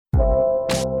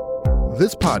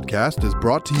This podcast is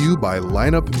brought to you by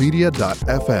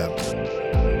lineupmedia.fm.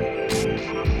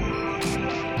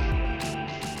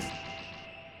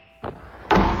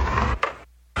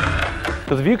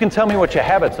 Because if you can tell me what your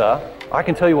habits are, I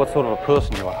can tell you what sort of a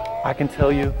person you are. I can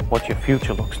tell you what your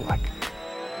future looks like.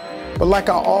 But like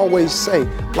I always say,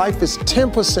 life is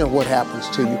 10% what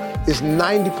happens to you, it's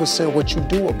 90% what you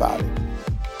do about it.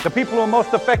 The people who are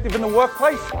most effective in the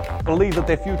workplace believe that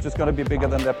their future is going to be bigger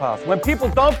than their past. When people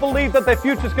don't believe that their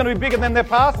future is going to be bigger than their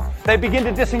past, they begin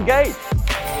to disengage.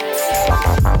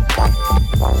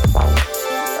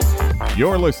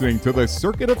 You're listening to The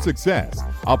Circuit of Success,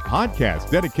 a podcast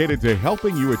dedicated to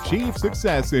helping you achieve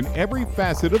success in every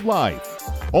facet of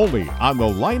life. Only on the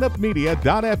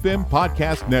lineupmedia.fm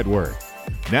podcast network.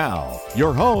 Now,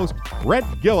 your host, Brett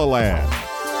Gilliland.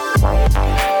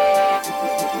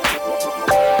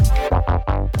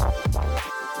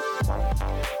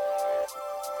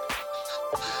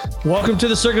 Welcome to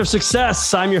the Circuit of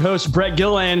Success. I'm your host, Brett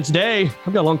Gilliland. Today,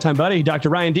 I've got a longtime buddy, Dr.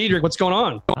 Ryan Diederich. What's going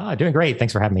on? Doing great.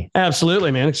 Thanks for having me.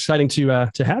 Absolutely, man. Exciting to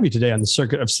have you today on the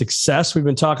Circuit of Success. We've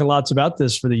been talking lots about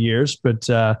this for the years, but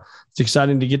it's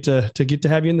exciting to get to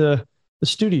have you in the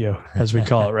studio, as we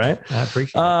call it, right? I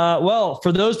appreciate it. Well,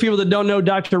 for those people that don't know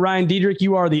Dr. Ryan Diederich,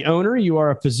 you are the owner. You are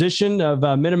a physician of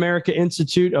Mid-America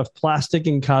Institute of Plastic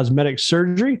and Cosmetic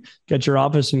Surgery. Got your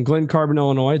office in Glen Carbon,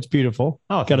 Illinois. It's beautiful.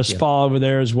 Oh, got a spa over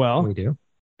there as well. We do.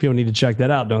 People need to check that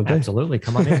out, don't they? Absolutely.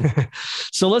 Come on in.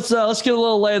 So let's get a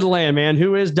little lay of the land, man.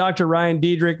 Who is Dr. Ryan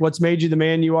Diederich? What's made you the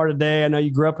man you are today? I know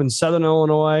you grew up in Southern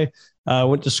Illinois.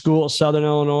 Went to school at Southern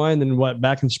Illinois and then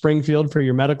back in Springfield for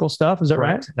your medical stuff. Is that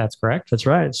correct. Right? That's correct. That's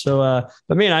right. So,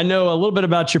 but man, I know a little bit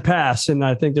about your past and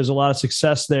I think there's a lot of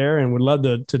success there and would love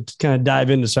to kind of dive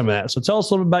into some of that. So tell us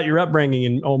a little bit about your upbringing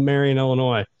in Old Marion,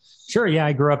 Illinois. Sure. Yeah.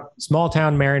 I grew up small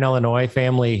town, Marion, Illinois,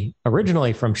 family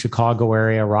originally from Chicago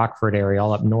area, Rockford area,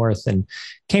 all up north, and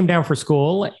came down for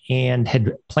school and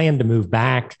had planned to move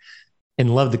back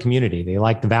and loved the community. They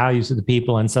liked the values of the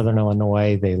people in Southern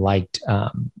Illinois. They liked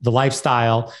the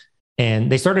lifestyle,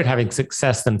 and they started having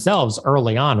success themselves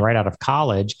early on, right out of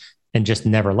college, and just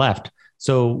never left.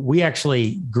 So we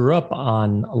actually grew up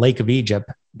on Lake of Egypt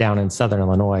down in Southern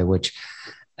Illinois, which,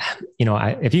 you know,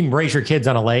 if you can raise your kids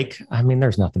on a lake, I mean,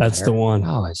 there's nothing. That's better. the one.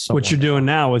 Oh, it's so what wonderful. You're doing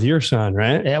now with your son,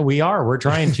 right? Yeah, we are. We're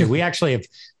trying to. We actually have.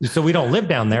 So we don't live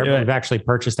down there, but we've actually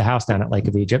purchased a house down at Lake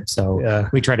of Egypt. So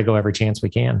we try to go every chance we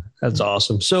can. That's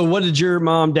awesome. So what did your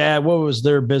mom, dad, what was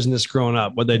their business growing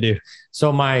up? What'd they do?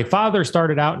 So my father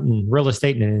started out in real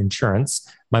estate and insurance.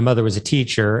 My mother was a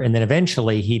teacher. And then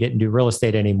eventually he didn't do real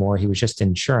estate anymore. He was just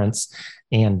insurance.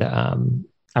 And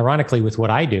ironically, with what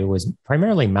I do was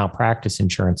primarily malpractice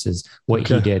insurance is what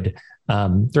he did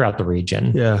throughout the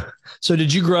region. Yeah. So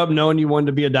did you grow up knowing you wanted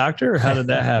to be a doctor or how did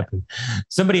that happen?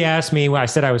 Somebody asked me, I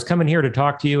said, I was coming here to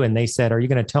talk to you. And they said, are you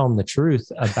going to tell them the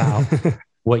truth about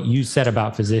what you said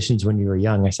about physicians when you were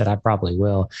young? I said, I probably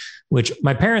will, which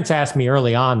my parents asked me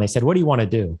early on. They said, what do you want to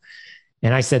do?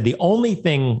 And I said, the only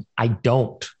thing I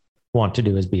don't want to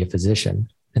do is be a physician.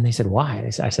 And they said, why?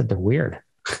 I said, they're weird.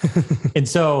 And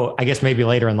so I guess maybe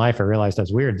later in life, I realized I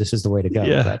was weird. This is the way to go.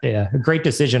 Yeah. But yeah, a great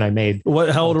decision I made.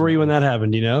 How old were you when that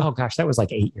happened? Do you know? Oh gosh, that was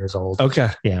like 8 years old. Okay.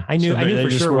 Yeah. I knew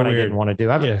for sure what I didn't want to do.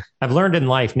 I've learned in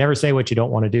life, never say what you don't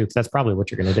want to do, because that's probably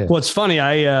what you're going to do. Well, it's funny.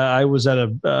 I was out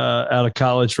of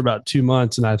college for about 2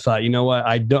 months and I thought, you know what?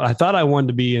 I thought I wanted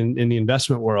to be in the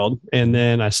investment world. And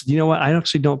then I said, you know what? I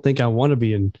actually don't think I want to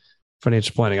be in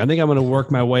financial planning. I think I'm going to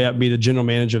work my way up, be the general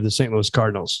manager of the St. Louis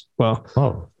Cardinals. Well,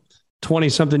 20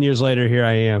 something years later, here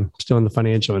I am still in the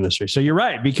financial industry. So you're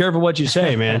right. Be careful what you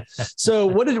say, man. So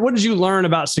what did you learn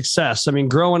about success? I mean,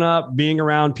 growing up, being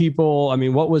around people, I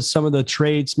mean, what was some of the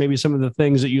traits, maybe some of the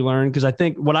things that you learned? Because I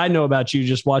think what I know about you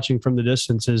just watching from the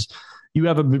distance is you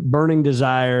have a burning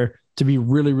desire to be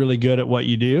really, really good at what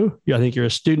you do. I think you're a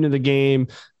student of the game.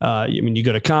 I mean, you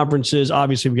go to conferences,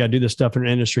 obviously we got to do this stuff in our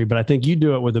industry, but I think you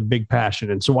do it with a big passion.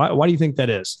 And so why do you think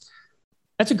that is?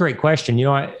 That's a great question. You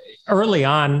know, early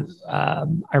on, I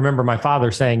remember my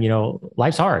father saying, you know,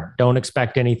 life's hard. Don't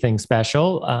expect anything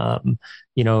special.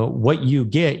 You know, what you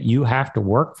get, you have to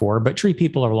work for, but treat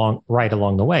people right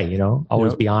along the way, you know,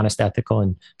 always be honest, ethical,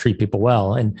 and treat people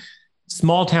well. And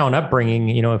small town upbringing,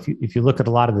 you know, if you look at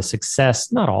a lot of the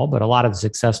success, not all, but a lot of the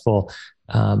successful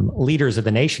leaders of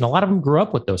the nation, a lot of them grew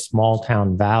up with those small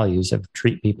town values of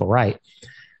treat people right.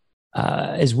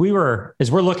 As we're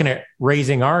looking at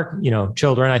raising our, you know,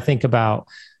 children, I think about,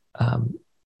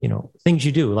 you know, things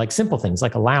you do, like simple things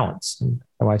like allowance. And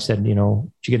my wife said, you know,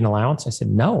 did you get an allowance? I said,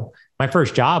 no. My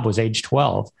first job was age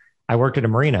 12. I worked at a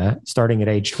marina starting at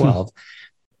age 12.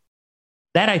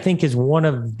 That I think is one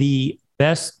of the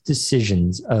best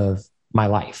decisions of my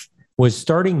life was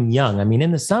starting young. I mean,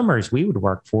 in the summers, we would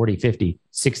work 40, 50,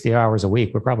 60 hours a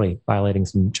week. We're probably violating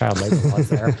some child labor laws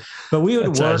there, but we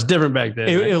would work. It's different back then.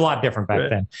 It was a lot different back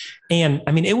then. And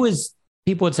I mean,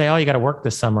 people would say, oh, you got to work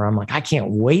this summer. I'm like, I can't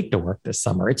wait to work this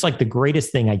summer. It's like the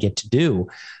greatest thing I get to do.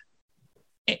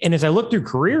 And as I look through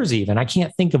careers, even, I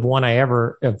can't think of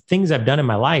of things I've done in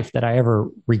my life that I ever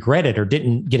regretted or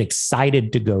didn't get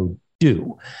excited to go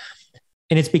do.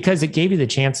 And it's because it gave you the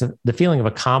chance of the feeling of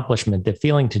accomplishment, the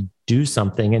feeling to do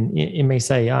something. And you may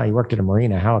say, you worked at a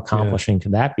marina. How accomplishing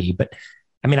could that be? But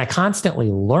I mean, I constantly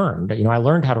learned, I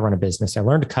learned how to run a business. I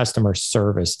learned customer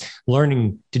service,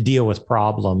 learning to deal with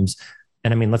problems.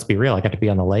 And I mean, let's be real. I got to be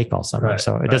on the lake all summer.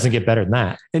 So it doesn't get better than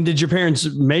that. And did your parents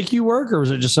make you work, or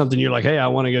was it just something you're like, hey, I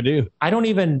want to go do? I don't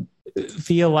even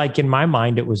feel like in my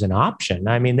mind it was an option.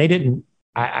 I mean, I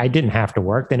didn't have to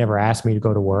work. They never asked me to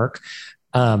go to work.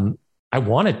 I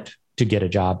wanted to get a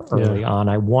job early on.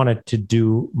 I wanted to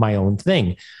do my own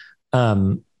thing. I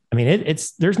mean,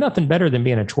 there's nothing better than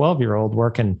being a 12-year-old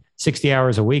working 60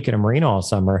 hours a week in a marina all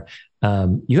summer.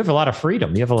 You have a lot of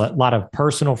freedom. You have a lot of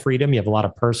personal freedom. You have a lot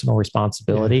of personal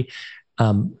responsibility.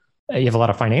 You have a lot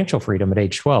of financial freedom at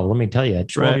age 12. Let me tell you, a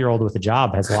 12-year-old with a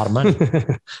job has a lot of money.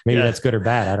 Maybe that's good or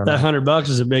bad. I don't know. That $100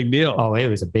 is a big deal. Oh, it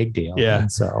was a big deal. Yeah.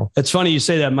 And so it's funny you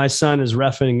say that. My son is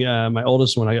reffing, my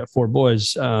oldest one. I got 4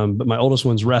 boys, but my oldest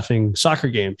one's reffing soccer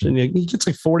games, and he gets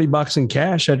like $40 in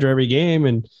cash after every game,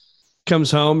 and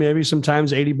comes home maybe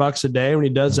sometimes $80 a day. When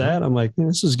he does that, I'm like,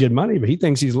 this is good money, but he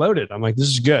thinks he's loaded. I'm like, this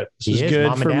is good. This is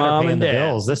good for mom and dad.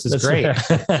 Bills. This is great.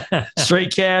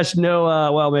 Straight cash. No,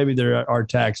 well, maybe there are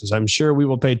taxes. I'm sure we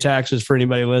will pay taxes for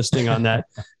anybody listening on that,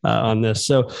 on this.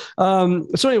 So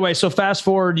anyway, so fast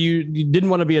forward, you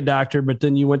didn't want to be a doctor, but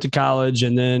then you went to college,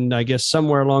 and then I guess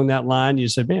somewhere along that line, you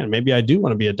said, man, maybe I do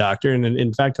want to be a doctor. And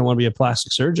in fact, I want to be a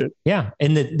plastic surgeon. Yeah.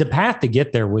 And the path to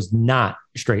get there was not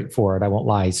straightforward. I won't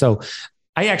lie. So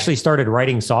I actually started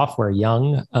writing software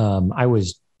young. I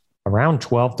was around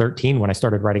 12, 13 when I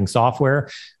started writing software.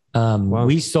 Wow.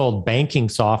 We sold banking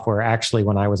software actually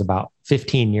when I was about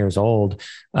 15 years old.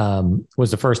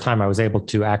 Was the first time I was able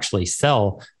to actually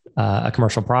sell a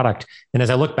commercial product. And as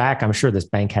I look back, I'm sure this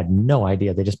bank had no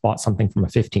idea. They just bought something from a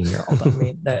 15-year-old. I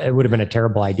mean, it would have been a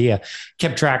terrible idea.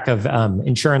 Kept track of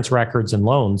insurance records and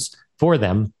loans for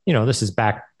them. This is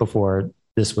back before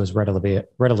this was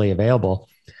readily available.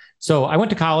 So I went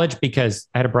to college because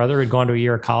I had a brother who had gone to a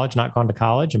year of college, not gone to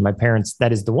college. And my parents,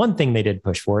 that is the one thing they did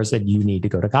push for, is that you need to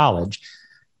go to college.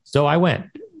 So I went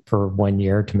for 1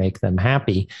 year to make them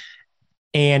happy.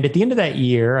 And at the end of that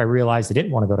year, I realized I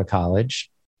didn't want to go to college.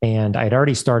 And I'd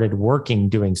already started working,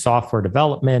 doing software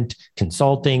development,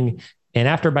 consulting. And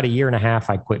after about a year and a half,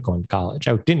 I quit going to college.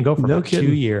 I didn't go for about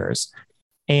 2 years.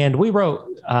 And we wrote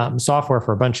software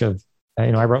for a bunch of,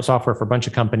 I wrote software for a bunch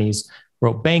of companies,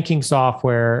 wrote banking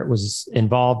software, was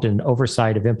involved in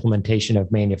oversight of implementation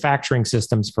of manufacturing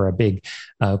systems for a big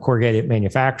corrugated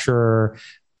manufacturer,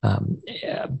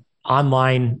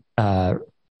 online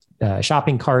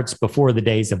shopping carts before the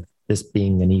days of this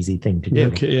being an easy thing to do.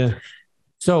 Okay, yeah.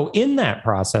 So in that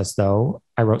process, though,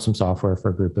 I wrote some software for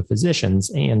a group of physicians.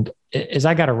 And as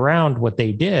I got around what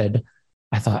they did,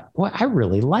 I thought, well, I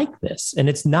really like this. And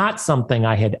it's not something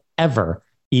I had ever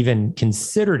even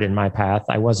considered in my path.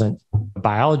 I wasn't a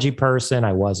biology person.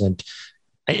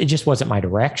 It just wasn't my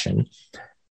direction.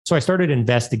 So I started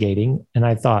investigating, and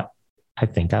I thought, I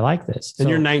think I like this. And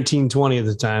you're 19, 20 at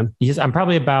the time. Yes, I'm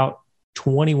probably about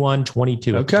 21,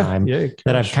 22 at the time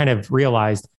that I've kind of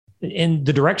realized, and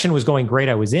the direction was going great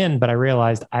I was in, but I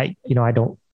realized I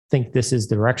don't think this is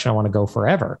the direction I want to go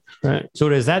forever. Right. So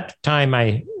it is that time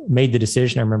I made the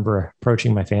decision. I remember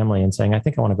approaching my family and saying, I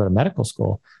think I want to go to medical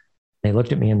school. They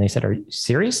looked at me and they said,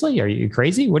 seriously? Are you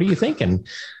crazy? What are you thinking?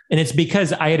 And it's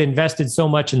because I had invested so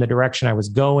much in the direction I was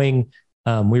going.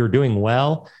 We were doing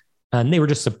well, and they were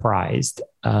just surprised.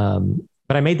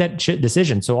 But I made that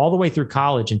decision. So all the way through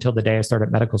college until the day I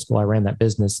started medical school, I ran that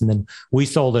business. And then we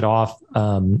sold it off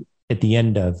at the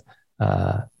end of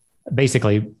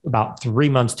basically about 3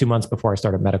 months, 2 months before I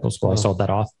started medical school. I sold that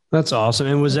off. That's awesome.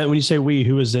 And was that, when you say we,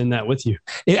 who was in that with you?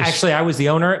 Actually, I was the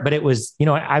owner, but it was,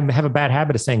 I have a bad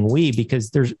habit of saying we,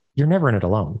 because you're never in it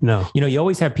alone. No, you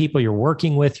always have people you're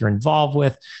working with, you're involved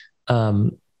with.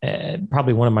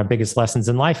 Probably one of my biggest lessons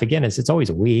in life, again, is it's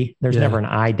always a we. There's never an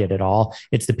I did it all.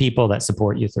 It's the people that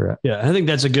support you through it. Yeah, I think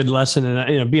that's a good lesson.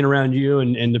 And being around you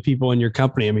and the people in your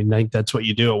company, I mean, I think that's what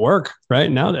you do at work right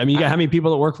now. I mean, you got how many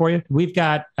people that work for you? We've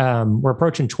got, we're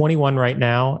approaching 21 right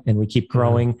now, and we keep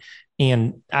growing.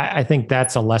 And I think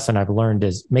that's a lesson I've learned,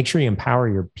 is make sure you empower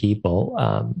your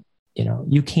people.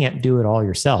 You can't do it all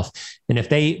yourself. And if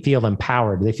they feel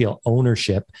empowered, they feel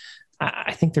ownership,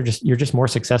 I think you're just more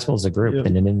successful as a group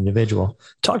than an individual.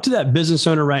 Talk to that business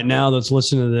owner right now that's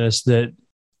listening to this, that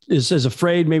is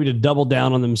afraid maybe to double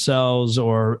down on themselves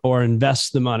or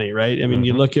invest the money, right? I mean,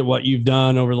 you look at what you've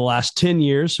done over the last 10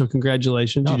 years. So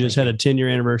congratulations. You just had a 10-year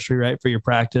anniversary, right? For your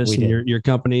practice and your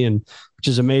company, and which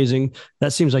is amazing.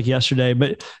 That seems like yesterday,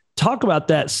 but talk about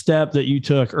that step that you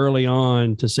took early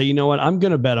on to say, you know what, I'm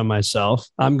going to bet on myself.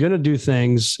 I'm going to do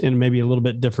things in maybe a little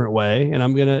bit different way, and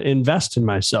I'm going to invest in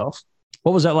myself.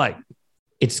 What was that like?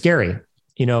 It's scary.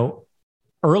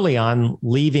 Early on,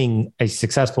 leaving a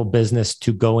successful business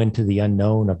to go into the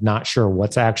unknown of not sure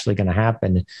what's actually going to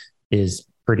happen is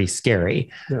pretty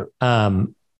scary. Yeah.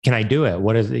 Can I do it?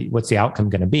 What's the outcome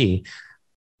going to be?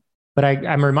 But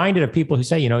I'm reminded of people who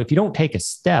say, if you don't take a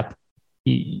step,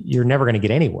 you're never going to get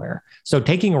anywhere. So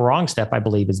taking a wrong step, I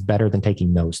believe, is better than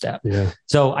taking no step. Yeah.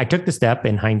 So I took the step.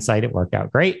 In hindsight, it worked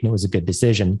out great, and it was a good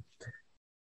decision.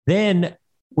 Then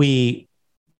we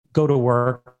go to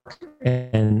work,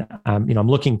 and I'm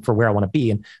looking for where I want to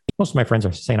be. And most of my friends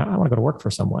are saying, I want to go to work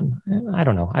for someone. I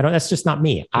don't know. That's just not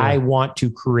me. Yeah. I want to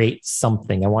create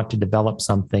something. I want to develop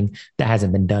something that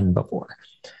hasn't been done before.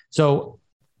 So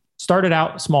started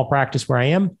out small practice where I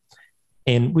am.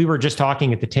 And we were just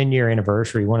talking at the 10-year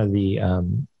anniversary. One of the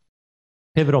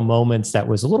pivotal moments that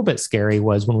was a little bit scary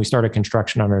was when we started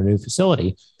construction on our new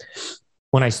facility.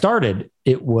 When I started,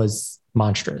 it was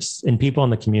monstrous. And people in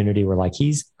the community were like,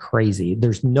 he's crazy.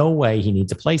 There's no way he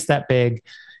needs a place that big.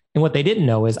 And what they didn't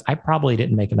know is I probably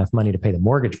didn't make enough money to pay the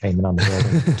mortgage payment on the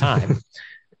building at the time.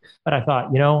 But I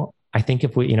thought, I think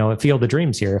if we, Field the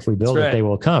Dreams here, if we build it, they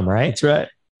will come, right? That's right.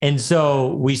 And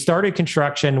so we started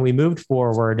construction, we moved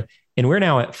forward, and we're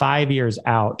now at 5 years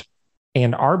out.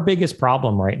 And our biggest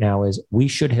problem right now is we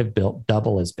should have built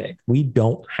double as big. We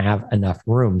don't have enough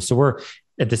room. So we're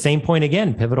at the same point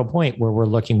again, pivotal point where we're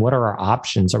looking, what are our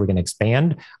options? Are we going to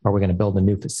expand? Are we going to build a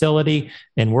new facility?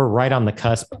 And we're right on the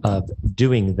cusp of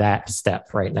doing that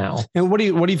step right now. And what do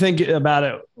you think about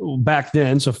it back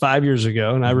then? So 5 years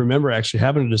ago, and I remember actually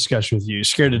having a discussion with you,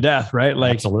 scared to death, right?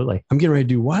 Like, absolutely. I'm getting ready to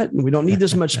do what? We don't need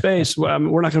this much space.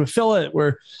 We're not going to fill it.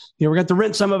 We're going to have to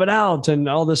rent some of it out and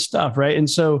all this stuff, right? And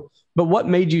so, but what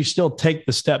made you still take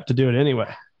the step to do it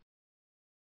anyway?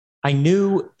 I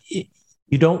knew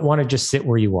you don't want to just sit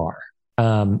where you are.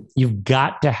 You've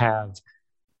got to have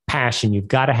passion. You've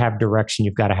got to have direction.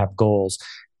 You've got to have goals.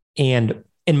 And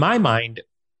in my mind,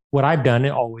 what I've done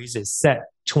always is set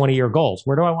 20-year goals.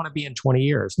 Where do I want to be in 20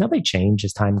 years? Now they change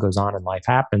as time goes on and life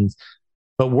happens,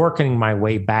 but working my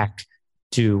way back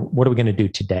to what are we going to do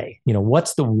today?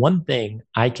 What's the one thing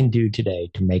I can do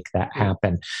today to make that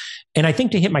happen? And I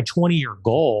think to hit my 20-year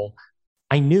goal,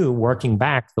 I knew working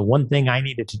back, the one thing I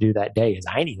needed to do that day is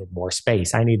I needed more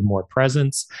space. I needed more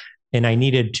presence, and I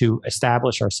needed to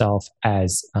establish ourselves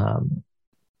as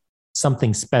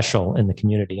something special in the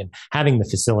community, and having the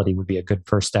facility would be a good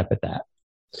first step at that.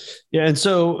 Yeah. And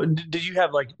so did you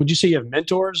have would you say you have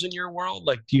mentors in your world?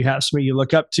 Like, do you have somebody you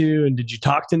look up to, and did you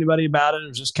talk to anybody about it? It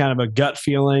was just kind of a gut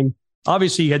feeling.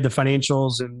 Obviously you had the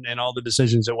financials and all the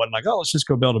decisions. It wasn't like, oh, let's just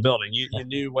go build a building. You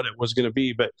knew what it was going to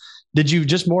be, but did you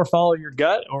just more follow your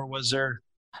gut, or was there?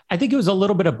 I think it was a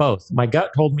little bit of both. My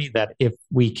gut told me that if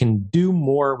we can do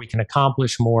more, we can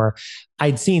accomplish more.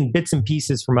 I'd seen bits and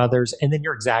pieces from others. And then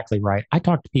you're exactly right. I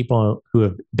talked to people who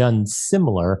have done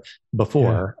similar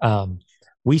before. Yeah.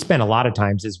 We spent a lot of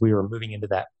times as we were moving into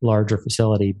that larger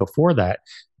facility before that,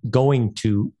 going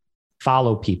to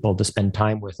follow people to spend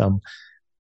time with them.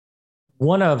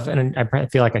 And I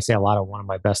feel like I say a lot of one of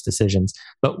my best decisions,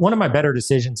 but one of my better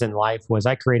decisions in life was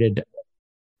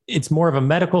it's more of a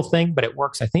medical thing, but it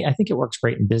works. I think it works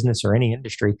great in business or any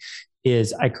industry,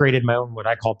 is I created my own, what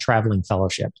I call traveling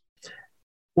fellowship.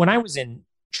 When I was in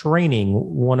training,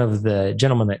 one of the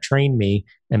gentlemen that trained me,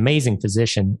 amazing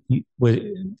physician,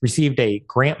 received a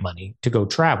grant money to go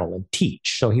travel and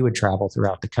teach. So he would travel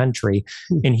throughout the country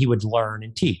and he would learn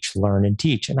and teach.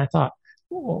 And I thought,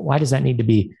 why does that need to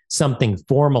be something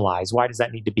formalized? Why does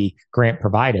that need to be grant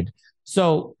provided?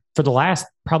 So for the last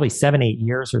probably 7-8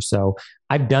 years or so,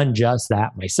 I've done just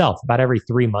that myself. About every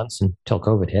 3 months until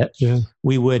COVID hit,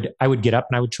 I would get up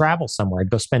and I would travel somewhere. I'd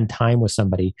go spend time with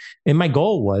somebody. And my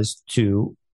goal was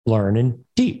to learn and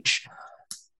teach.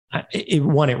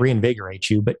 One, it reinvigorates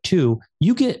you, but two,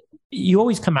 you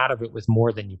always come out of it with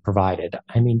more than you provided.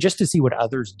 I mean, just to see what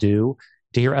others do,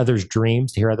 to hear others'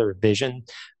 dreams, to hear other vision.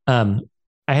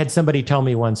 I had somebody tell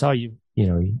me once, oh,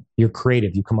 you're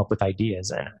creative. You come up with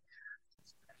ideas. And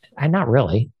I'm not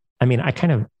really. I mean, I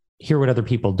kind of hear what other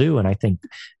people do. And I think,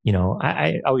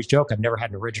 I always joke, I've never had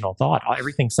an original thought.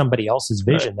 Everything's somebody else's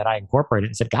vision that I incorporated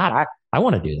and said, God, I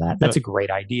want to do that. That's a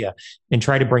great idea, and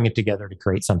try to bring it together to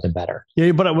create something better.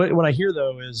 Yeah, but what I hear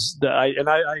though is that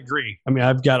I agree. I mean,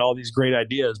 I've got all these great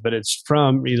ideas, but it's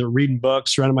from either reading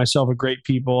books, surrounding myself with great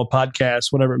people, a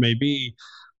podcast, whatever it may be.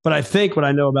 But I think what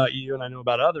I know about you and I know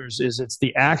about others is it's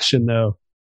the action though.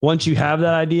 Once you have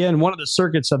that idea, and one of the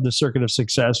circuits of the circuit of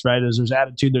success, right, is there's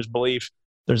attitude, there's belief,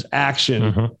 there's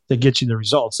action that gets you the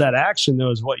results. That action though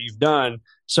is what you've done.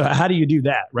 So how do you do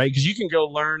that, right? Because you can go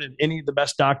learn at any of the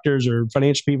best doctors or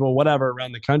financial people, whatever,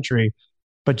 around the country,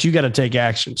 but you got to take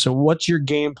action. So what's your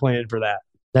game plan for that?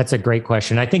 That's a great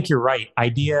question. I think you're right.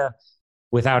 Idea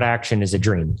without action is a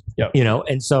dream. Yep.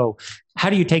 And so how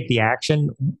do you take the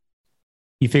action?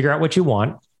 You figure out what you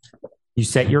want, you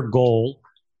set your goal,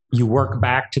 you work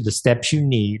back to the steps you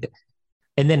need,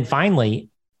 and then finally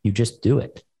you just do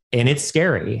it. And it's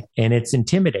scary and it's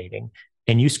intimidating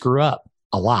and you screw up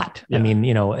a lot. Yeah. I mean,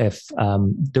 if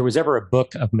there was ever a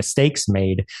book of mistakes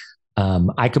made,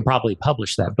 I could probably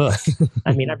publish that book.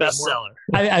 I mean, bestseller.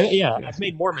 I've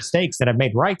made more mistakes than I've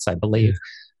made rights, I believe.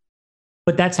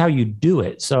 But that's how you do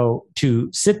it. So to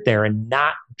sit there and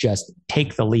not just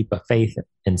take the leap of faith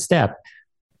and step,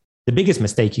 the biggest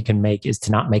mistake you can make is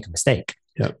to not make a mistake.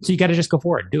 Yep. So you got to just go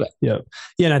for it and do it. Yeah.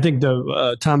 And I think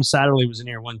Tom Satterley was in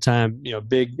here one time,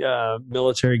 big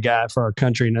military guy for our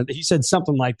country. And he said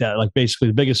something like that, like basically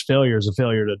the biggest failure is a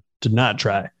failure to not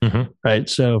try. Right.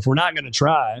 So if we're not going to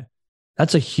try,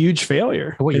 that's a huge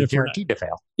failure. Well, you're guaranteed to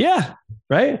fail. Yeah.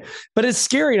 Right. But it's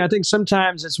scary. And I think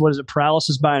sometimes it's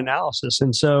paralysis by analysis.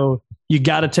 And so you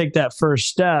got to take that first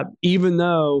step, even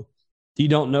though you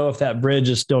don't know if that bridge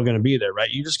is still going to be there. Right.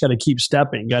 You just got to keep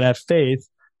stepping. Got to have faith.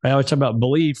 I always talk about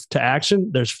belief to action.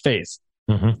 There's faith.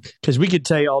 Because we could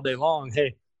tell you all day long,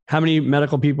 hey, how many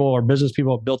medical people or business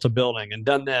people have built a building and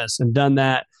done this and done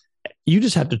that? You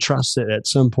just have to trust it at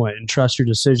some point and trust your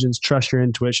decisions, trust your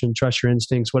intuition, trust your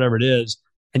instincts, whatever it is.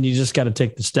 And you just got to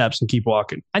take the steps and keep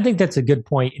walking. I think that's a good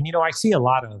point. And, I see a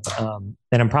lot of,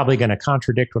 and I'm probably going to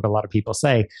contradict what a lot of people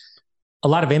say. A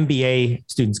lot of MBA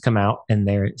students come out and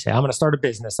they say, I'm going to start a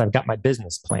business. I've got my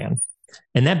business plan.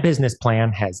 And that business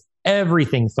plan has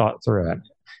everything thought through it.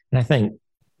 And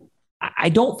I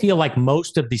don't feel like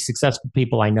most of the successful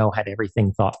people I know had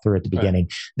everything thought through at the beginning.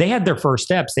 Right. They had their first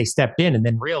steps, they stepped in and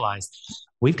then realized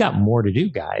we've got more to do,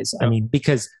 guys. I mean,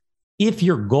 because if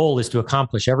your goal is to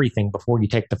accomplish everything before you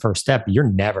take the first step, you're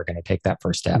never going to take that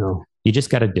first step. No. You just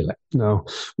got to do it. No.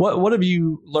 What have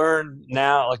you learned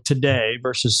now, like today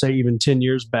versus say even 10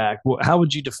 years back? How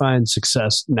would you define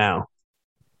success now?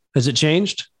 Has it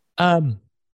changed?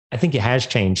 I think it has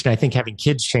changed. And I think having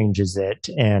kids changes it.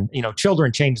 And,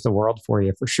 children change the world for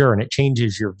you for sure. And it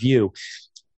changes your view.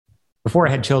 Before I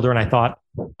had children, I thought,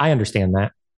 I understand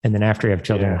that. And then after you have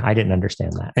children, I didn't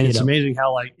understand that. And it's amazing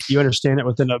how you understand it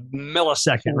within a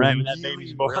millisecond, right? When that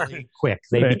baby's born. Really quick.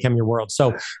 They become your world.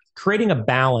 So creating a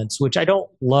balance, which I don't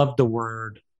love the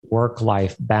word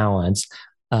work-life balance,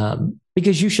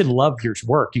 because you should love your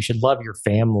work. You should love your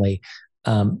family.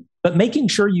 But making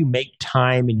sure you make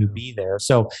time and you be there.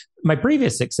 So my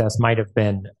previous success might have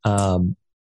been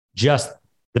just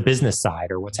the business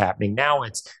side or what's happening. Now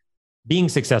it's being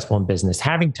successful in business,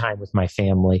 having time with my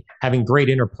family, having great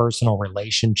interpersonal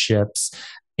relationships,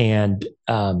 and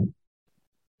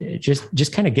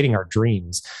just kind of getting our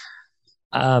dreams.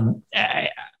 And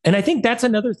I think that's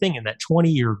another thing in that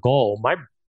 20-year goal.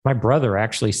 My brother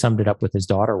actually summed it up with his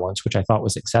daughter once, which I thought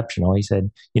was exceptional. He said,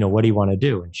 what do you want to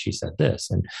do? And she said this.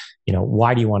 And,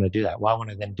 why do you want to do that? Well, I want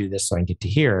to then do this so I can get to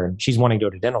here. And she's wanting to go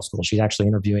to dental school. She's actually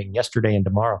interviewing yesterday and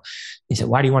tomorrow. He said,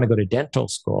 why do you want to go to dental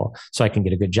school? So I can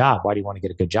get a good job. Why do you want to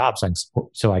get a good job?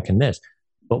 So I can this.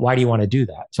 But why do you want to do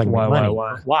that? So I can make money.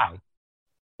 Why?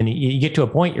 And you get to a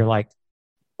point, you're like,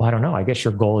 well, I don't know. I guess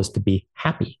your goal is to be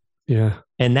happy. Yeah.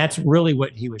 And that's really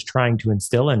what he was trying to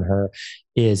instill in her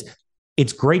is,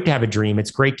 it's great to have a dream.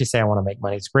 It's great to say, I want to make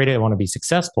money. It's great. I want to be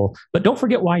successful, but don't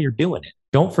forget why you're doing it.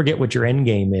 Don't forget what your end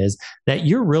game is, that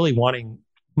you're really wanting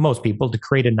most people to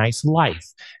create a nice life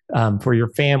for your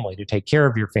family, to take care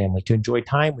of your family, to enjoy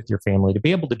time with your family, to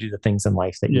be able to do the things in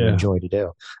life that you enjoy to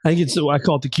do. I think I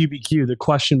call it the QBQ, the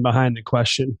question behind the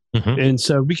question. And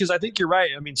so, because I think you're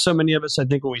right. I mean, so many of us, I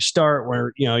think when we start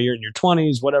where, you're in your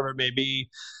 20s, whatever it may be,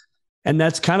 and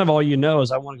that's kind of all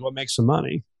is I want to go make some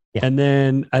money. Yeah. And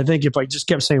then I think if I just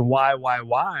kept saying why,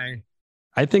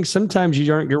 I think sometimes you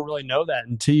don't really know that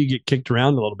until you get kicked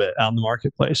around a little bit out in the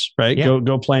marketplace, right? Yeah.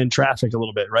 Go play in traffic a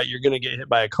little bit, right? You're going to get hit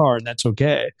by a car, and that's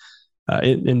okay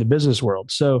in the business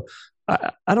world. So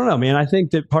I don't know, man. I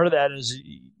think that part of that is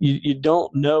you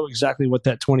don't know exactly what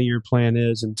that 20-year plan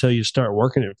is until you start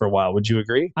working it for a while. Would you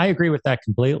agree? I agree with that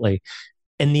completely.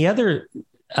 And the other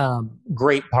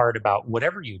great part about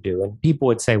whatever you do. And people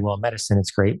would say, well, medicine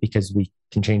is great because we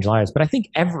can change lives. But I think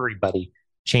everybody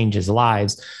changes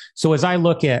lives. So as I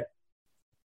look at,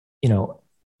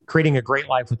 creating a great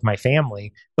life with my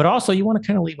family, but also you want to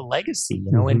kind of leave a legacy,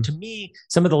 and to me,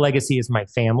 some of the legacy is my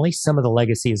family, some of the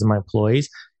legacy is my employees,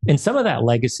 and some of that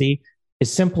legacy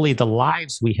is simply the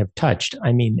lives we have touched.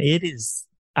 I mean,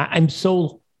 I'm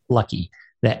so lucky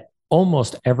that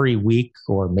almost every week,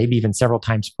 or maybe even several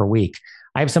times per week,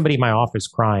 I have somebody in my office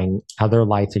crying how their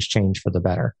life has changed for the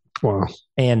better. Wow.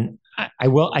 And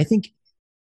I think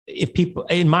if people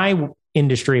in my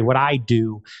industry, what I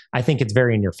do, I think it's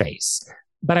very in your face.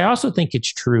 But I also think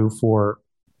it's true for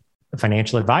a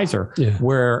financial advisor,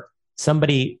 where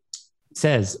somebody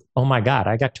says, oh my God,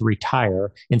 I got to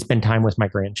retire and spend time with my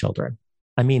grandchildren.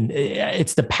 I mean,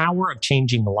 it's the power of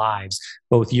changing lives,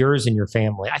 both yours and your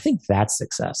family. I think that's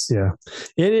success. Yeah.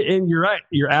 And you're right.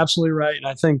 You're absolutely right. And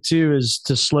I think too, is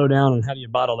to slow down and how do you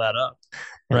bottle that up?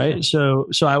 Right. So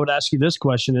I would ask you this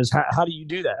question is how do you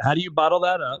do that? How do you bottle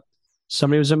that up?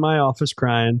 Somebody was in my office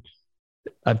crying.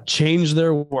 I've changed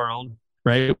their world.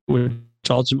 Right, which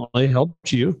ultimately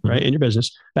helps you, right, in your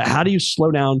business. But how do you slow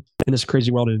down in this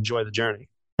crazy world and enjoy the journey?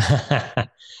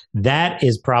 That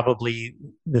is probably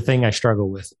the thing I struggle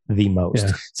with the most.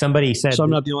 Yeah. Somebody said, so I'm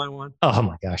not the only one. Oh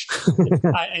my gosh.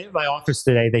 In my office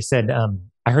today, they said,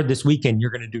 I heard this weekend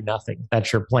you're going to do nothing.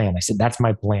 That's your plan. I said, that's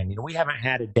my plan. We haven't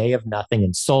had a day of nothing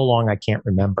in so long I can't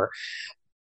remember.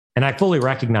 And I fully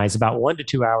recognize about 1 to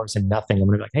 2 hours and nothing. I'm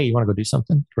going to be like, hey, you want to go do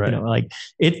something? Right.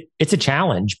 It's a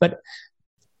challenge, but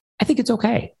I think it's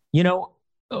okay.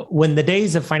 When the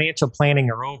days of financial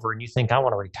planning are over and you think I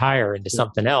want to retire into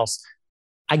something else,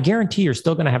 I guarantee you're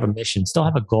still going to have a mission, still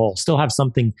have a goal, still have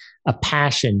something, a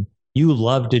passion you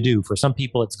love to do. For some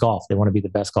people, it's golf. They want to be the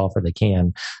best golfer they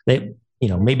can.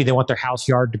 Maybe they want their house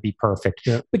yard to be perfect,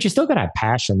 but you still got to have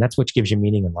passion. That's what gives you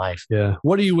meaning in life. Yeah.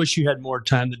 What do you wish you had more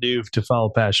time to do to follow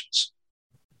passions?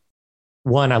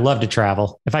 One, I love to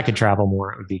travel. If I could travel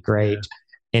more, it would be great. Yeah.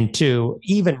 And two,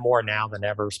 even more now than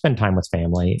ever, spend time with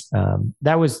family.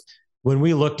 That was when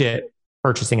we looked at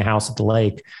purchasing a house at the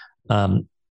lake.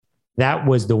 That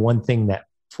was the one thing that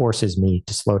forces me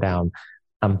to slow down.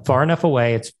 I'm far enough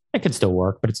away. I could still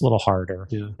work, but it's a little harder.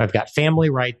 Yeah. I've got family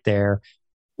right there.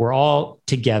 We're all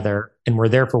together and we're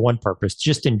there for one purpose,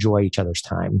 just enjoy each other's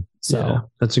time. So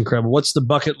that's incredible. What's the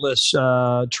bucket list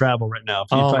travel right now?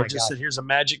 If I just said, here's a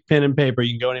magic pen and paper,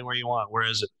 you can go anywhere you want. Where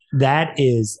is it?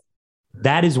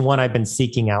 That is one I've been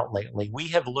seeking out lately. We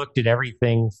have looked at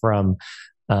everything from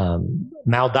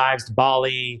Maldives to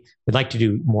Bali. We'd like to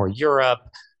do more Europe.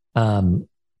 I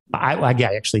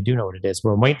actually do know what it is.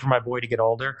 We're waiting for my boy to get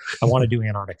older. I want to do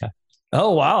Antarctica.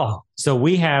 Oh, wow. So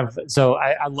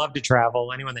I love to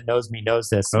travel. Anyone that knows me knows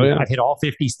this. Oh, yeah. I've hit all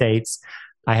 50 states.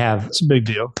 It's a big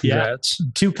deal. Yeah. It's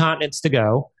 2 continents to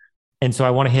go. And so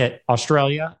I want to hit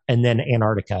Australia and then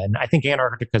Antarctica. And I think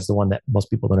Antarctica is the one that most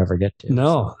people don't ever get to.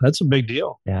 No, that's a big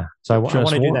deal. Yeah. So I want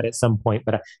to do that at some point,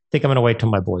 but I think I'm going to wait till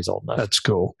my boy's old enough. That's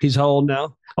cool. He's how old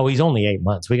now? Oh, he's only 8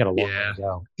 months. We got a long way to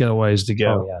go. Got a ways to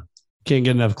go. Oh, yeah. Can't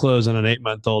get enough clothes on an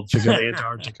 8-month-old to go to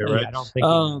Antarctica, right? I don't think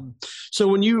so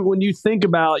when you think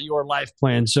about your life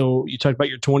plan, so you talked about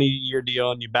your 20-year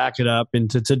deal and you back it up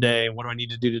into today. What do I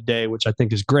need to do today? Which I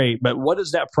think is great. But what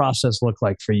does that process look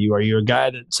like for you? Are you a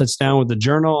guy that sits down with the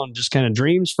journal and just kind of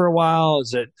dreams for a while?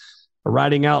 Is it a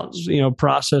writing out,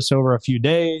 process over a few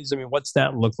days? I mean, what's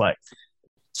that look like?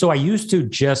 So I used to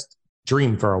just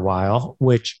dream for a while,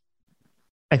 which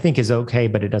I think is okay,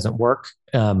 but it doesn't work.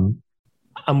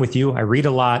 I'm with you. I read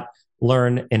a lot,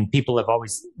 learn, and people have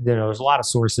always, there's a lot of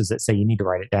sources that say you need to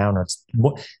write it down. Or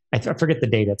I forget the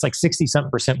data. It's like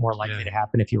 60-something% more likely to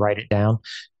happen if you write it down.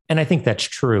 And I think that's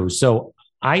true. So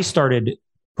I started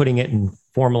putting it in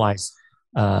formalized,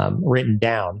 written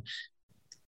down.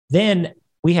 Then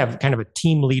we have kind of a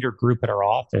team leader group at our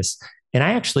office. And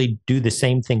I actually do the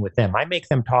same thing with them. I make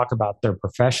them talk about their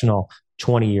professional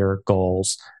 20-year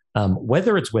goals.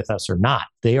 Whether it's with us or not,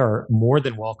 they are more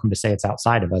than welcome to say it's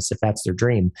outside of us if that's their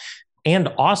dream. And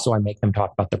also I make them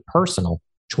talk about their personal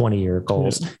 20-year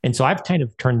goals. And so I've kind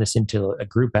of turned this into a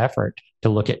group effort to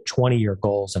look at 20-year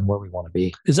goals and where we want to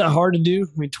be. Is that hard to do?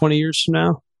 20 years from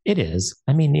now? It is.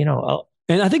 I mean,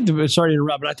 and I think, sorry to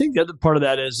interrupt, but I think the other part of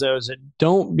that is that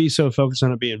don't be so focused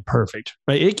on it being perfect,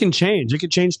 right? It can change. It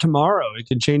could change tomorrow. It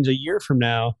could change a year from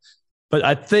now. But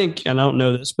I think, and I don't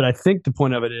know this, but I think the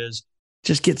point of it is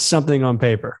just get something on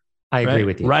paper. I agree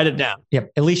with you. Write it down.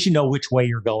 Yep. At least you know which way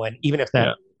you're going, even if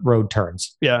that road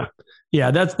turns. Yeah.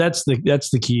 Yeah. That's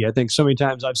the key. I think so many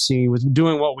times I've seen with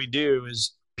doing what we do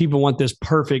is people want this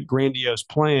perfect, grandiose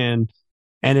plan,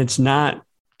 and it's not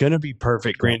going to be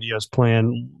perfect, grandiose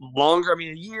plan. Longer, I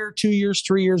mean, a year, 2 years,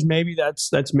 3 years, maybe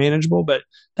that's manageable. But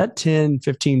that 10,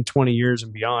 15, 20 years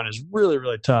and beyond is really,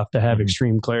 really tough to have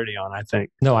extreme clarity on, I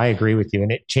think. No, I agree with you.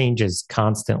 And it changes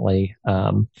constantly.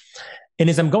 And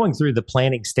as I'm going through the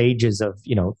planning stages of,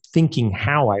 thinking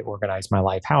how I organize my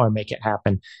life, how I make it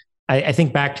happen, I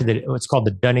think back to what's called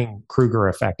the Dunning-Kruger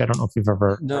effect. I don't know if you've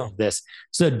ever heard of this.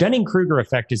 So the Dunning-Kruger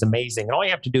effect is amazing. And all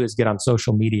you have to do is get on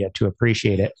social media to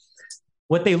appreciate it.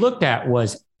 What they looked at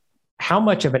was how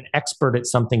much of an expert at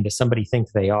something does somebody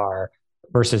think they are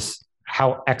versus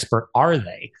how expert are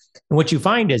they? And what you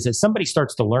find is as somebody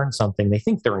starts to learn something, they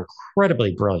think they're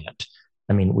incredibly brilliant.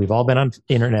 I mean, we've all been on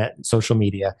internet, social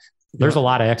media. There's a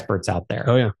lot of experts out there.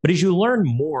 Oh, yeah. But as you learn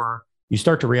more, you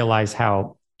start to realize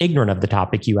how ignorant of the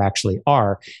topic you actually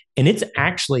are. And it's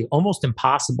actually almost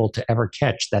impossible to ever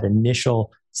catch that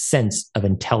initial sense of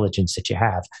intelligence that you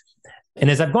have. And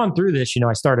as I've gone through this,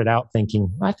 I started out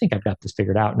thinking, I think I've got this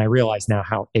figured out. And I realize now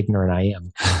how ignorant I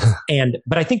am.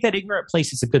 But I think that ignorant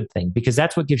place is a good thing because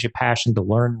that's what gives you passion to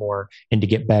learn more and to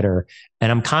get better.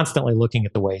 And I'm constantly looking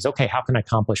at the ways, okay, how can I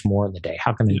accomplish more in the day?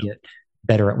 How can I get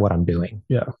better at what I'm doing?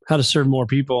 Yeah. How to serve more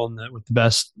people with the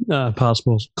best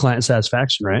possible client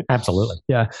satisfaction, right? Absolutely.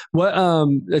 Yeah. What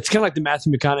it's kind of like the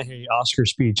Matthew McConaughey Oscar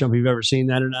speech. I don't know if you've ever seen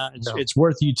that or not. It's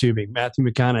worth YouTubing. Matthew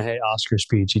McConaughey Oscar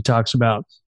speech. He talks about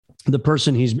the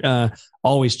person he's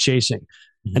always chasing.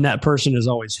 And that person is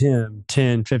always him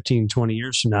 10, 15, 20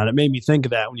 years from now. And it made me think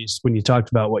of that when you talked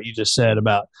about what you just said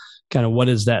about kind of what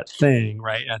is that thing,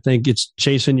 right? I think it's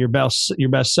chasing your best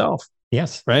self.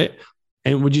 Yes. Right.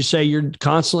 And would you say you're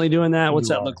constantly doing that? What's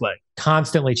that look like?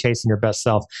 Constantly chasing your best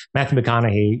self. Matthew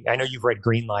McConaughey, I know you've read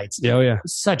Green Lights. Oh, yeah.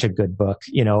 Such a good book.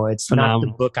 It's phenomenal.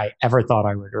 Not the book I ever thought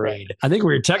I would read. I think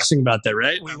we were texting about that,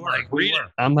 right? We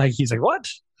were. I'm like, he's like, what?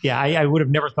 Yeah, I would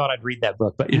have never thought I'd read that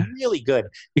book, but it's really good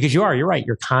because you're right.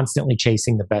 You're constantly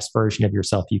chasing the best version of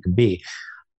yourself you can be.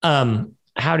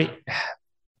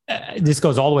 This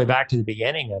goes all the way back to the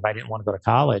beginning of I didn't want to go to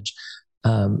college.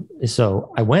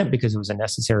 So I went because it was a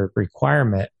necessary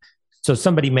requirement. So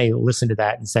somebody may listen to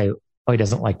that and say, oh, he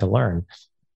doesn't like to learn.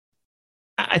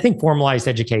 I think formalized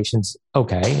education's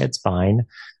okay. It's fine.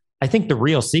 I think the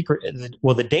real secret,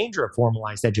 the danger of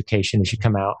formalized education is you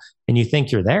come out and you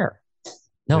think you're there.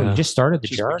 No, you just started the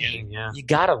journey. You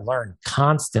got to learn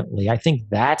constantly. I think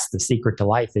that's the secret to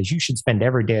life is you should spend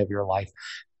every day of your life,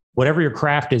 whatever your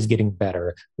craft is, getting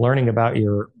better, learning about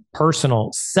your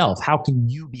personal self. How can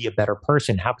you be a better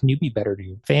person? How can you be better to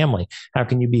your family? How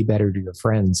can you be better to your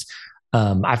friends?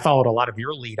 I followed a lot of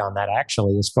your lead on that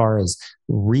actually, as far as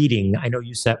reading. I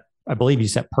believe you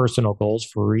set personal goals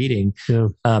for reading. Yeah.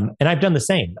 And I've done the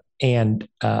same. And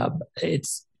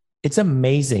it's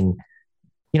amazing.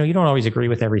 You don't always agree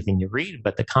with everything you read,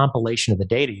 but the compilation of the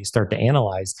data you start to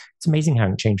analyze, it's amazing how it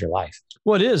can change your life.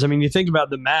 Well, it is. I mean, you think about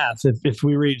the math. If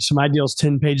we read some ideals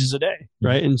 10 pages a day,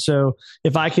 right? And so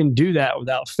if I can do that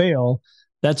without fail,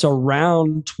 that's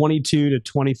around 22 to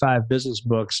 25 business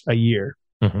books a year.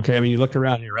 Mm-hmm. Okay. I mean, you look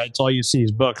around here, right? It's all you see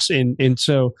is books. And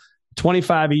so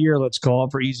 25 a year, let's call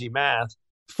it for easy math.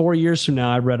 4 years from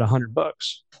now, I've read 100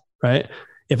 books, right?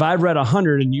 If I've read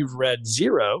 100 and you've read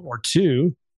 0 or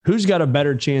 2, who's got a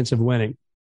better chance of winning?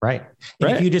 Right.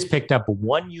 And if you just picked up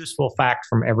one useful fact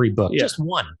from every book, just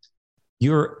one,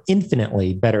 you're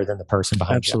infinitely better than the person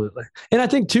behind you. Absolutely. And I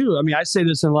think too, I mean, I say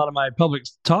this in a lot of my public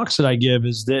talks that I give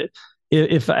is that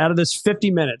if out of this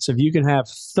 50 minutes, if you can have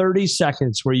 30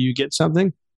 seconds where you get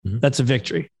something, that's a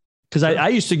victory. Because I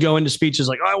used to go into speeches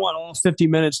like, oh, I want all 50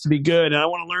 minutes to be good and I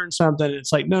want to learn something. And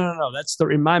it's like, no. That's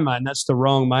in my mind, that's the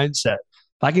wrong mindset.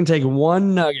 If I can take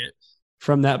one nugget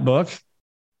from that book,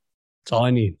 that's all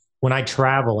I need. When I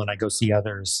travel and I go see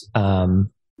others,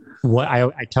 what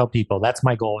I tell people, that's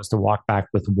my goal, is to walk back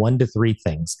with 1 to 3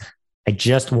 things. I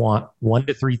just want 1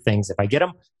 to 3 things. If I get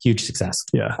them, huge success.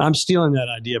 Yeah. I'm stealing that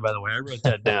idea, by the way. I wrote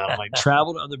that down. I'm like,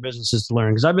 travel to other businesses to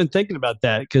learn. Because I've been thinking about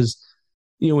that because,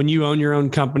 when you own your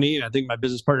own company, and I think my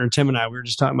business partner, Tim, and I, we were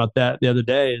just talking about that the other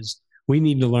day, is we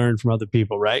need to learn from other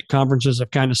people, right? Conferences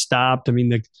have kind of stopped. I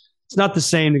mean, it's not the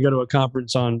same to go to a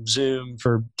conference on Zoom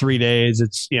for 3 days.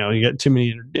 It's, you get too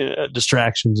many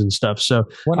distractions and stuff. So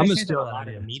when I'm still at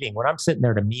a meeting, when I'm sitting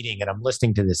there at a meeting and I'm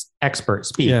listening to this expert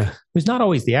speak, who's not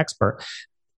always the expert,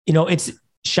 it's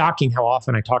shocking how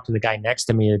often I talk to the guy next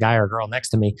to me, the guy or girl next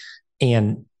to me,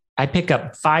 and I pick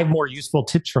up 5 more useful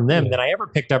tips from them than I ever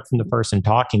picked up from the person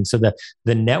talking. So the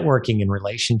networking and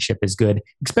relationship is good,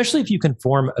 especially if you can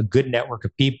form a good network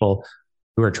of people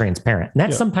who are transparent. And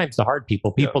that's sometimes the hard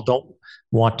people. People don't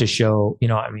want to show, I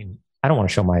don't want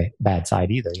to show my bad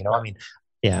side either.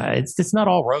 It's not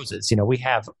all roses. We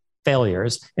have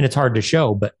failures, and it's hard to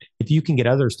show. But if you can get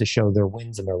others to show their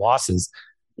wins and their losses,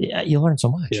 yeah, you learn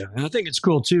so much. Yeah. And I think it's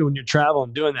cool too when you're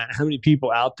traveling doing that. How many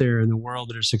people out there in the world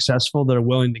that are successful that are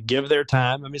willing to give their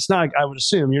time? I mean, it's not like I would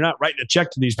assume you're not writing a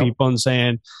check to these people and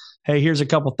saying, hey, here's a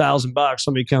couple $1,000.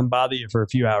 Let me come bother you for a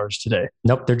few hours today.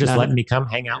 Nope. They're just letting me come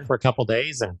hang out for a couple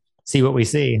days and see what we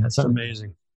see. That's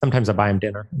amazing. Sometimes I buy them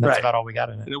dinner. That's about all we got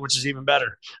in it. Which is even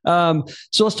better.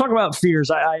 So let's talk about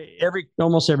fears.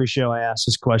 Almost every show I ask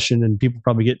this question, and people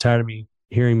probably get tired of me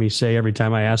hearing me say every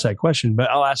time I ask that question, but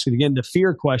I'll ask it again. The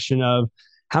fear question of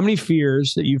how many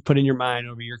fears that you've put in your mind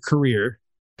over your career.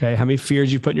 Okay. How many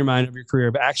fears you've put in your mind over your career,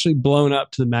 but actually blown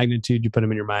up to the magnitude you put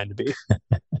them in your mind to be?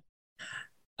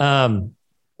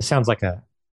 It sounds like a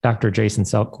Dr. Jason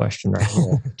Selk question right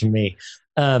here to me.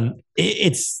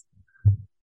 It's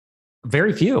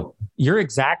very few. You're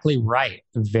exactly right.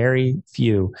 Very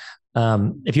few.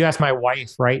 If you ask my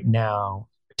wife right now,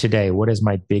 today, what is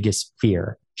my biggest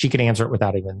fear? She could answer it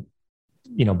without even,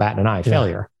 batting an eye.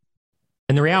 Failure.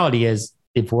 And the reality is,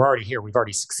 if we're already here, we've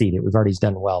already succeeded. We've already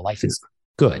done well. Life is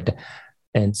good.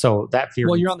 And so that fear.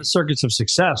 Well, you're on the circuits of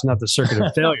success, not the circuit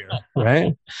of failure,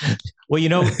 right? Well,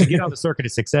 to get on the circuit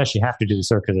of success, you have to do the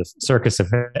circuit of circus. The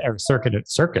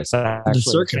circus.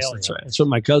 That's right. That's what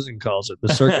my cousin calls it,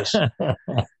 the circus.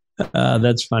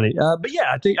 That's funny. But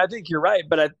yeah, I think you're right.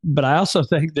 But I also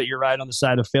think that you're right on the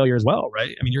side of failure as well,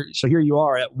 right? I mean, so here you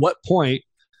are. At what point?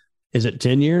 Is it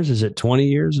 10 years? Is it 20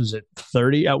 years? Is it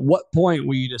 30? At what point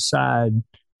will you decide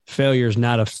failure is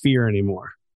not a fear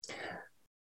anymore?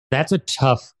 That's a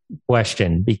tough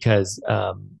question because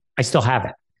I still have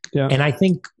it. Yeah. And I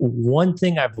think one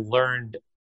thing I've learned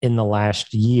in the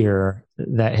last year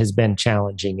that has been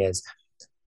challenging is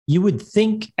you would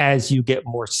think as you get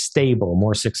more stable,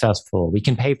 more successful, we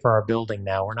can pay for our building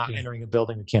now. We're not entering a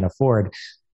building we can't afford,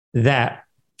 that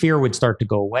fear would start to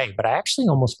go away. But I actually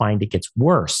almost find it gets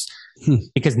worse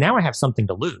because now I have something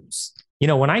to lose.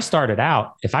 When I started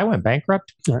out, if I went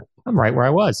bankrupt, I'm right where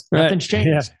I was. Nothing's changed.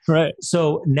 Yeah, right.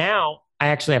 So now I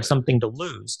actually have something to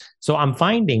lose. So I'm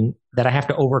finding that I have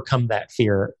to overcome that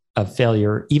fear of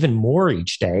failure even more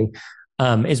each day.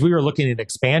 As we were looking at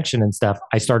expansion and stuff,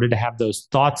 I started to have those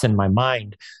thoughts in my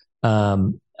mind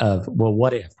of, well,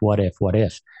 what if?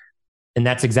 And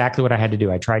that's exactly what I had to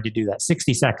do. I tried to do that.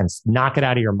 60 seconds, knock it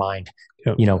out of your mind.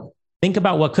 Yep. Think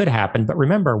about what could happen, but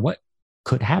remember what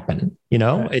could happen.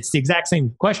 It's the exact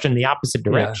same question, the opposite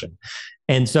direction.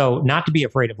 Yeah. And so not to be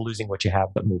afraid of losing what you have,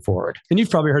 but move forward. And you've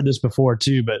probably heard this before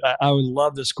too, but I would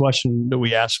love this question that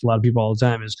we ask a lot of people all the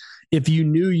time is, if you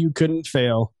knew you couldn't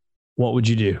fail, what would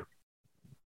you do?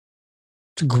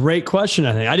 It's a great question.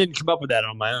 I think I didn't come up with that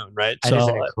on my own, right? That is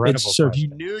an incredible so if you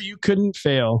knew you couldn't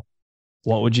fail,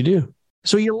 what would you do?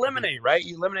 So you eliminate, right?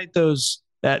 You eliminate those,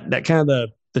 that kind of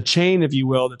the chain, if you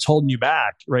will, that's holding you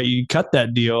back, right? You cut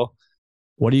that deal.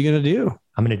 What are you going to do?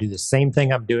 I'm going to do the same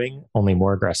thing I'm doing, only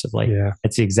more aggressively. Yeah.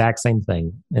 It's the exact same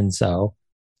thing. And so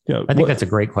I think that's a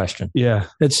great question. Yeah.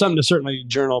 It's something to certainly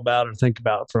journal about or think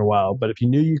about for a while. But if you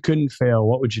knew you couldn't fail,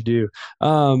 what would you do?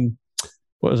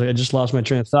 What was it? I just lost my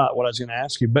train of thought, what I was going to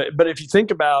ask you. But if you think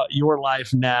about your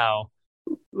life now,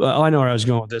 I know where I was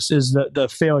going with this, is the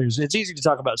failures. It's easy to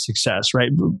talk about success, right?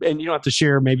 And you don't have to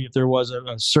share maybe if there was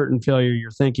a certain failure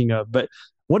you're thinking of, but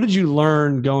what did you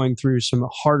learn going through some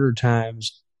harder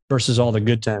times versus all the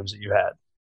good times that you had?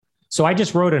 So I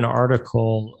just wrote an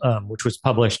article, which was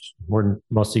published,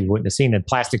 most of you wouldn't have seen, in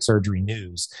Plastic Surgery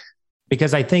News,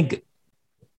 because I think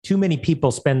too many people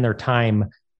spend their time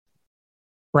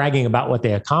bragging about what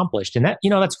they accomplished. And that,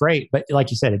 that's great. But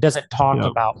like you said, it doesn't talk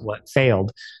about what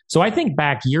failed. So I think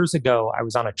back years ago, I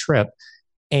was on a trip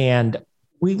and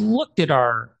we looked at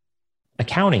our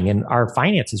accounting and our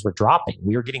finances were dropping.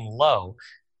 We were getting low.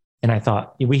 And I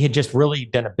thought we had just really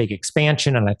done a big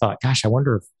expansion. And I thought, gosh, I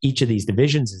wonder if each of these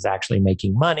divisions is actually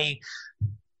making money.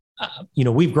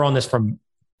 We've grown this from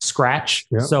scratch.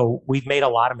 Yeah. So we've made a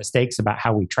lot of mistakes about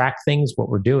how we track things, what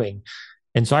we're doing.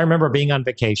 And so I remember being on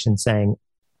vacation saying,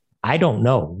 I don't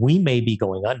know, we may be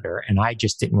going under. And I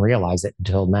just didn't realize it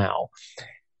until now.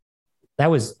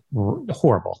 That was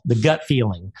horrible. The gut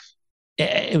feeling.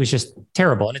 It was just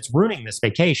terrible. And it's ruining this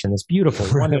vacation, this beautiful,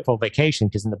 wonderful vacation.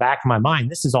 Because in the back of my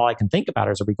mind, this is all I can think about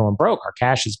is, are we going broke? Our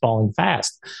cash is falling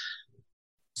fast.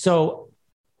 So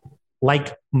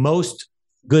like most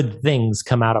good things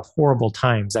come out of horrible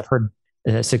times. I've heard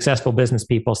successful business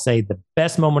people say the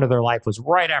best moment of their life was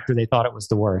right after they thought it was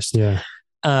the worst. Yeah.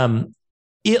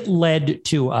 It led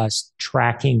to us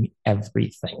tracking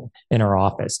everything in our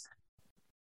office.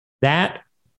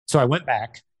 So I went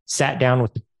back, sat down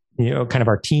with kind of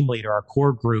our team leader, our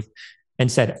core group,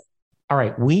 and said, all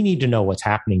right, we need to know what's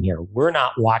happening here. We're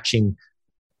not watching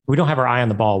we don't have our eye on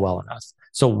the ball well enough.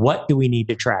 So what do we need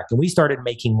to track? And we started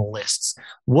making lists.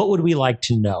 What would we like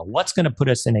to know? What's going to put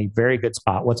us in a very good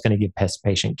spot? What's going to give best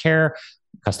patient care,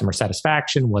 customer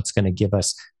satisfaction? What's going to give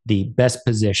us the best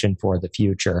position for the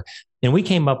future? And we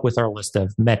came up with our list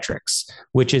of metrics,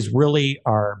 which is really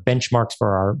our benchmarks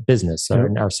for our business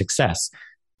and our success.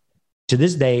 To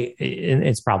this day,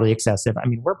 it's probably excessive. I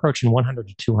mean, we're approaching 100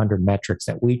 to 200 metrics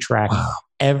that we track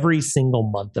every single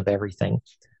month of everything.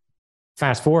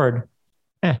 Fast forward,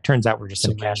 turns out we're just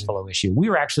in a cash flow issue. We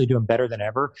were actually doing better than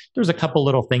ever. There's a couple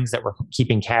little things that were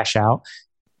keeping cash out.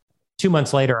 2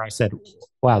 months later, I said,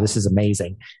 wow, this is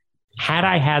amazing. Had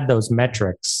I had those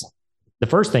metrics, the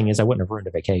first thing is I wouldn't have ruined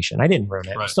a vacation. I didn't ruin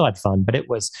it. I still had fun, but it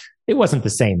wasn't the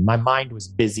same. My mind was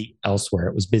busy elsewhere.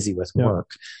 It was busy with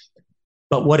work.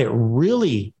 But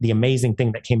the amazing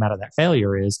thing that came out of that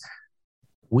failure is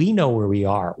we know where we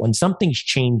are. When something's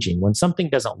changing, when something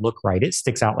doesn't look right, it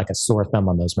sticks out like a sore thumb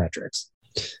on those metrics.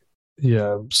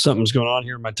 Yeah, something's going on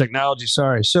here in my technology.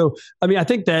 Sorry. So, I mean, I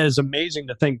think that is amazing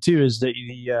to think too, is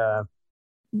that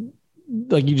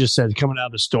like you just said, coming out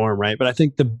of the storm, right? But I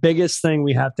think the biggest thing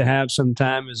we have to have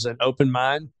sometime is an open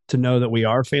mind to know that we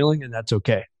are failing, and that's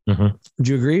okay. Mm-hmm. Would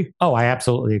you agree? Oh, I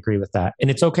absolutely agree with that. And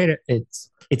it's okay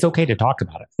to talk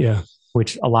about it. Yeah.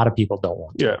 Which a lot of people don't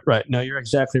want to. Yeah, right. No, you're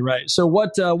exactly right. So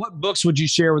what books would you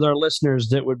share with our listeners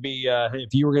that would be, hey,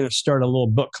 if you were going to start a little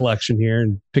book collection here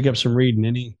and pick up some reading,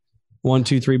 any 1,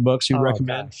 2, 3 books you'd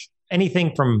recommend? Gosh.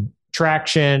 Anything from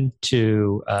Traction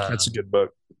to... that's a good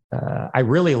book. I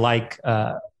really like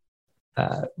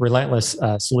Relentless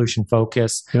Solution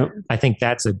Focus. Yep. I think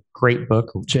that's a great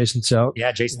book. Jason Selk.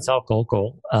 Yeah, Jason Selk,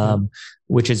 Goal,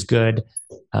 which is good.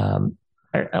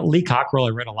 Lee Cockrell,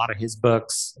 I read a lot of his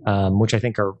books, which I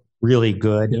think are really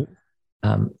good.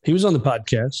 Yep. He was on the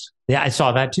podcast. Yeah, I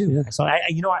saw that too. Yeah. I saw.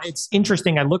 It's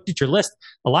interesting. I looked at your list.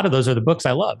 A lot of those are the books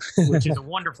I love, which is a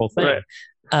wonderful thing.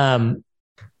 Right.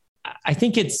 I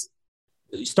think it's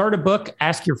start a book.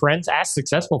 Ask your friends. Ask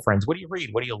successful friends. What do you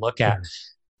read? What do you look at?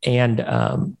 And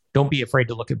don't be afraid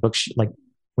to look at books. Like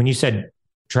when you said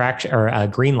Traction or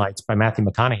Green Lights by Matthew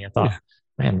McConaughey, I thought.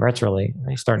 Man, Brett's really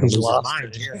starting to lose his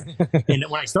mind here. And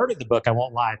when I started the book, I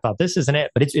won't lie, I thought this isn't it,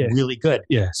 but it's really good.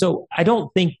 Yeah. So I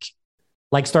don't think,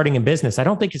 like starting a business, I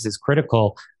don't think it's as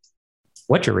critical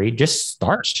what you read. Just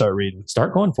start reading,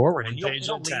 start going forward, and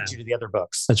it'll lead you to the other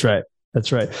books. That's right.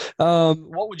 That's right.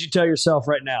 What would you tell yourself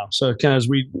right now? So kind of as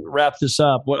we wrap this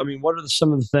up, what are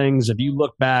some of the things, if you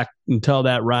look back and tell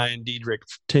that Ryan Diederich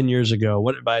 10 years ago,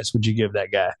 what advice would you give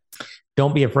that guy?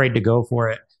 Don't be afraid to go for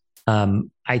it.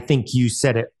 I think you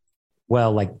said it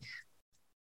well, like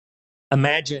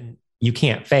imagine you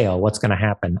can't fail. What's going to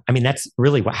happen? I mean, that's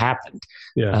really what happened.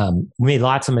 Yeah. We made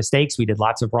lots of mistakes. We did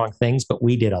lots of wrong things, but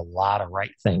we did a lot of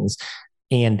right things.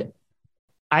 And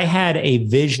I had a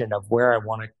vision of where I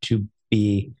wanted to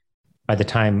be by the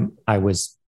time I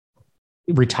was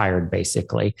retired,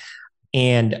 basically.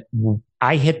 And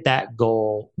I hit that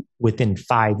goal within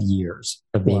 5 years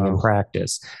of being in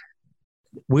practice.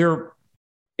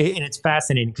 And it's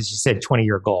fascinating because you said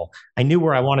 20-year goal. I knew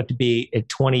where I wanted to be at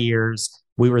 20 years.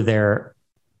 We were there,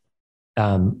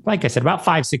 like I said, about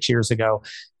 5-6 years ago.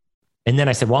 And then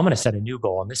I said, well, I'm going to set a new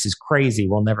goal. And this is crazy.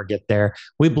 We'll never get there.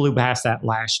 We blew past that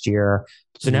last year.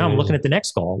 So now I'm looking at the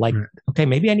next goal. Like, okay,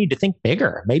 maybe I need to think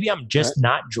bigger. Maybe I'm just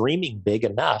not dreaming big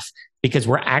enough because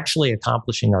we're actually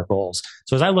accomplishing our goals.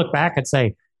 So as I look back, I'd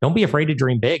say, don't be afraid to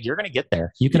dream big. You're going to get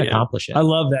there. You can accomplish it. I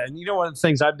love that. And one of the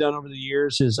things I've done over the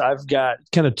years is I've got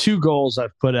kind of 2 goals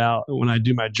I've put out when I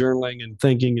do my journaling and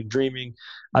thinking and dreaming.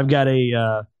 I've got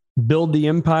a build the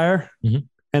empire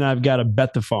and I've got a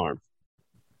bet the farm.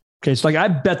 Okay. So like I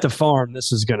bet the farm,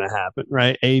 this is going to happen,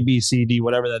 right? A, B, C, D,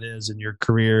 whatever that is in your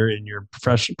career, in your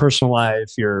personal life,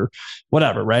 your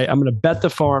whatever, right? I'm going to bet the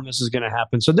farm, this is going to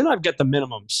happen. So then I've got the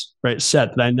minimums, right?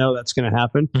 Set that I know that's going to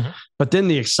happen. But then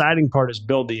the exciting part is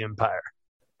build the empire.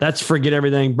 That's forget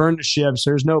everything, burn the ships.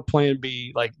 There's no plan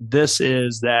B. Like this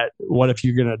is that, what if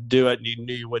you're going to do it and you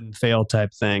knew you wouldn't fail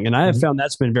type thing. And I have found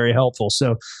that's been very helpful.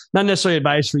 So not necessarily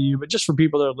advice for you, but just for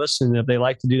people that are listening, if they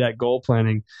like to do that goal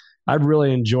planning, I've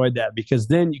really enjoyed that because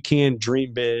then you can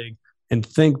dream big and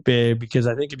think big, because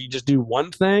I think if you just do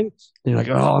one thing, you're like,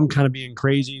 oh, I'm kind of being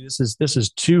crazy. This is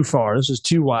too far. This is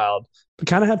too wild. But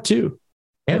kind of have 2.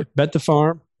 Yeah. Bet the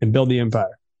farm and build the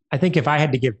empire. I think if I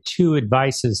had to give 2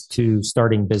 advices to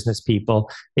starting business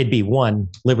people, it'd be 1,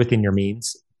 live within your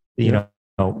means. You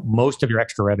know, most of your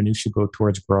extra revenue should go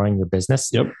towards growing your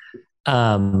business. Yep.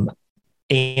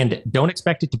 And don't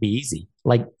expect it to be easy.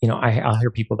 Like, I'll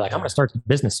hear people be like, I'm going to start the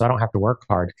business so I don't have to work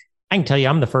hard. I can tell you,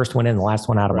 I'm the first one in, the last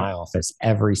one out of my office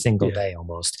every single day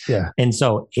almost. Yeah. And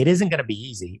so it isn't going to be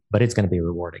easy, but it's going to be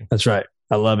rewarding. That's right.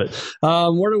 I love it.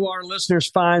 Where do our listeners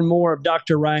find more of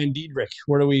Dr. Ryan Diederich?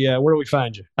 Where do we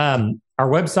find you? Our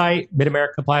website,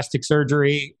 Mid-America Plastic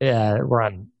Surgery. We're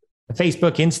on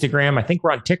Facebook, Instagram. I think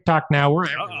we're on TikTok now. We're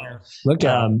everywhere. Look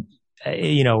out.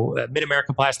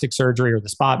 Mid-America Plastic Surgery or the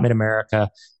Spot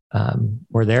Mid-America.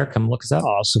 We're there. Come look us up.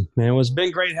 Awesome, man. It's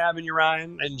been great having you,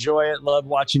 Ryan. Enjoy it. Love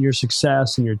watching your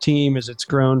success and your team as it's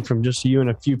grown from just you and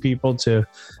a few people to,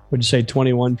 would you say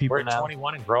 21 people We're at now?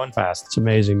 21 and growing fast. It's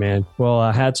amazing, man.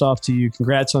 Well, hats off to you.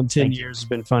 Congrats on 10 years. It's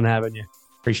been fun having you.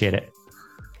 Appreciate it.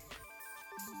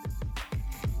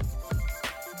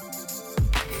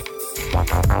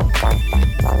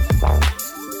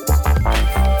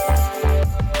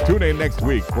 Tune in next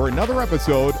week for another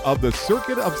episode of The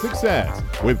Circuit of Success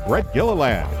with Brett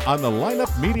Gilliland on the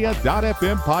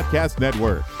lineupmedia.fm podcast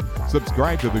network.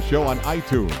 Subscribe to the show on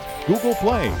iTunes, Google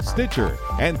Play, Stitcher,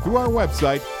 and through our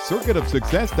website,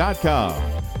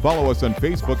 circuitofsuccess.com. Follow us on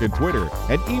Facebook and Twitter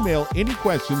and email any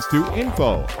questions to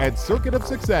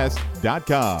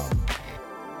info@circuitofsuccess.com.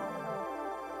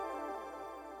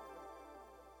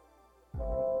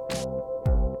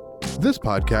 This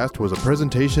podcast was a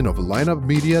presentation of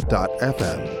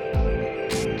lineupmedia.fm.